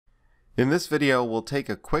In this video, we'll take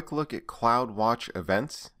a quick look at CloudWatch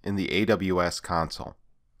events in the AWS console.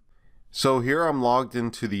 So here I'm logged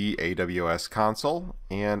into the AWS console,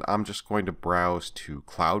 and I'm just going to browse to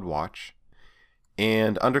CloudWatch.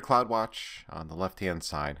 And under CloudWatch, on the left-hand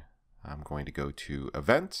side, I'm going to go to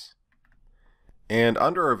Events. And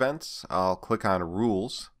under Events, I'll click on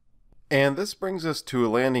Rules. And this brings us to a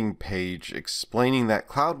landing page explaining that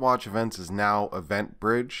CloudWatch Events is now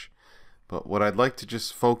EventBridge. But what I'd like to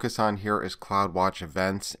just focus on here is CloudWatch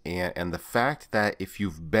Events and the fact that if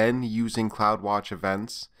you've been using CloudWatch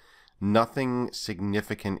Events, nothing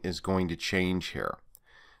significant is going to change here.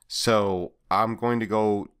 So I'm going to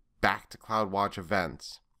go back to CloudWatch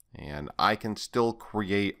Events, and I can still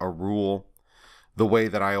create a rule the way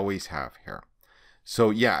that I always have here. So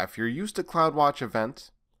yeah, if you're used to CloudWatch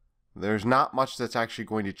Events, there's not much that's actually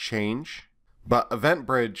going to change. But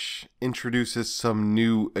EventBridge introduces some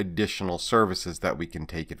new additional services that we can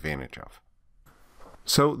take advantage of.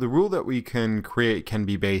 So the rule that we can create can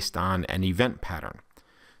be based on an event pattern.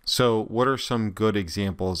 So what are some good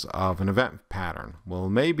examples of an event pattern? Well,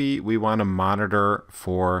 maybe we want to monitor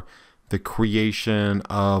for the creation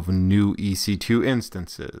of new EC2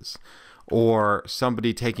 instances, or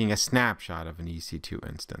somebody taking a snapshot of an EC2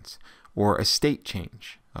 instance, or a state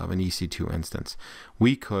change of an EC2 instance.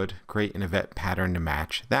 We could create an event pattern to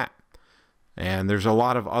match that. And there's a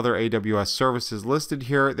lot of other AWS services listed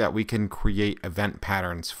here that we can create event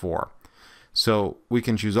patterns for. So we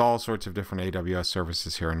can choose all sorts of different AWS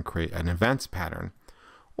services here and create an events pattern,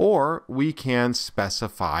 or we can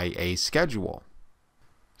specify a schedule.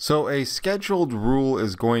 So a scheduled rule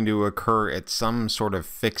is going to occur at some sort of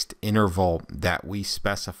fixed interval that we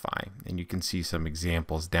specify. And you can see some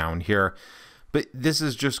examples down here. But this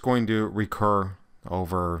is just going to recur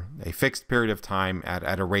over a fixed period of time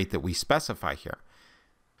at a rate that we specify here.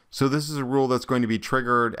 So this is a rule that's going to be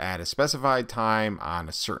triggered at a specified time on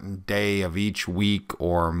a certain day of each week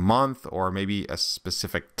or month, or maybe a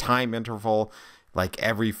specific time interval, like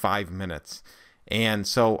every 5 minutes. And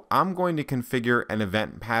so I'm going to configure an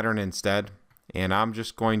event pattern instead, and I'm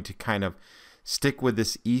just going to kind of stick with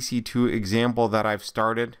this EC2 example that I've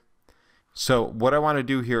started. So what I want to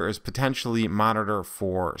do here is potentially monitor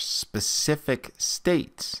for specific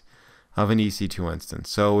states of an EC2 instance.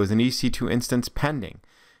 So is an EC2 instance pending?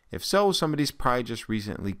 If so, somebody's probably just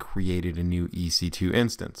recently created a new EC2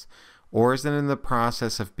 instance. Or is it in the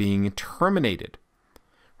process of being terminated?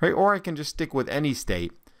 Right? Or I can just stick with any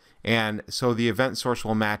state, and so the event source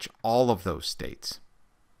will match all of those states.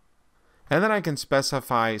 And then I can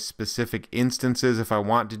specify specific instances if I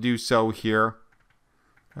want to do so here.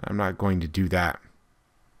 I'm not going to do that.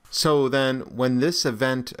 So then when this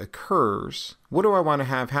event occurs, what do I want to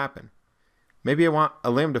have happen? Maybe I want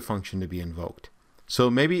a Lambda function to be invoked. So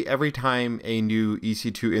maybe every time a new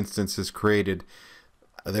EC2 instance is created,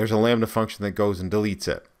 there's a Lambda function that goes and deletes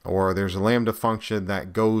it. Or there's a Lambda function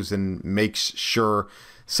that goes and makes sure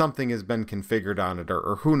something has been configured on it,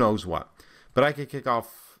 or who knows what. But I could kick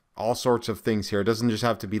off all sorts of things here. It doesn't just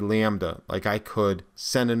have to be Lambda. Like I could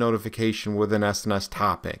send a notification with an SNS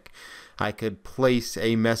topic. I could place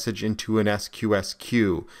a message into an SQS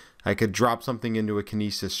queue. I could drop something into a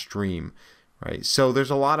Kinesis stream, right? So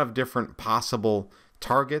there's a lot of different possible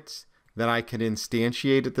targets that I could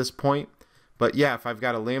instantiate at this point. But yeah, if I've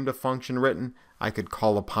got a Lambda function written, I could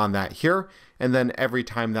call upon that here. And then every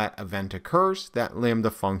time that event occurs, that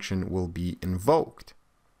Lambda function will be invoked.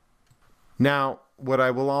 Now, what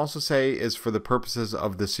I will also say is, for the purposes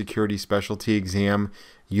of the security specialty exam,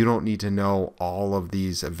 you don't need to know all of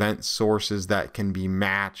these event sources that can be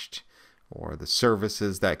matched, or the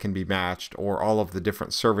services that can be matched, or all of the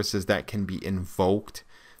different services that can be invoked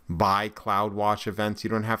by CloudWatch events.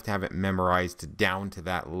 You don't have to have it memorized down to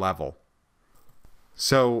that level.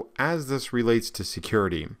 So as this relates to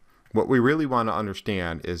security, what we really want to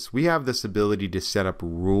understand is we have this ability to set up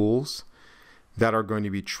rules that are going to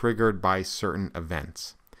be triggered by certain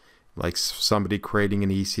events, like somebody creating an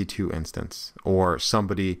EC2 instance, or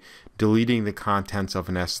somebody deleting the contents of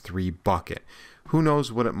an S3 bucket. Who knows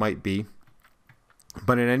what it might be?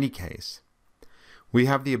 But in any case, we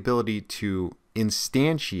have the ability to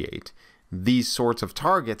instantiate these sorts of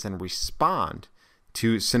targets and respond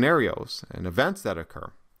to scenarios and events that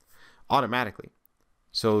occur automatically.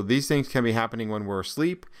 So these things can be happening when we're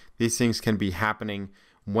asleep. These things can be happening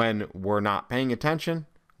when we're not paying attention.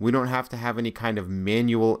 We don't have to have any kind of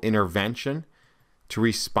manual intervention to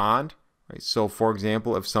respond. Right? So for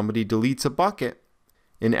example, if somebody deletes a bucket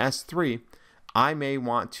in S3, I may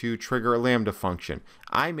want to trigger a Lambda function.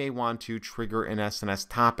 I may want to trigger an SNS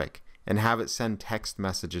topic and have it send text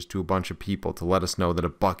messages to a bunch of people to let us know that a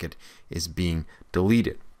bucket is being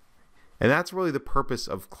deleted. And that's really the purpose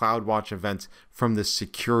of CloudWatch events from the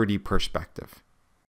security perspective.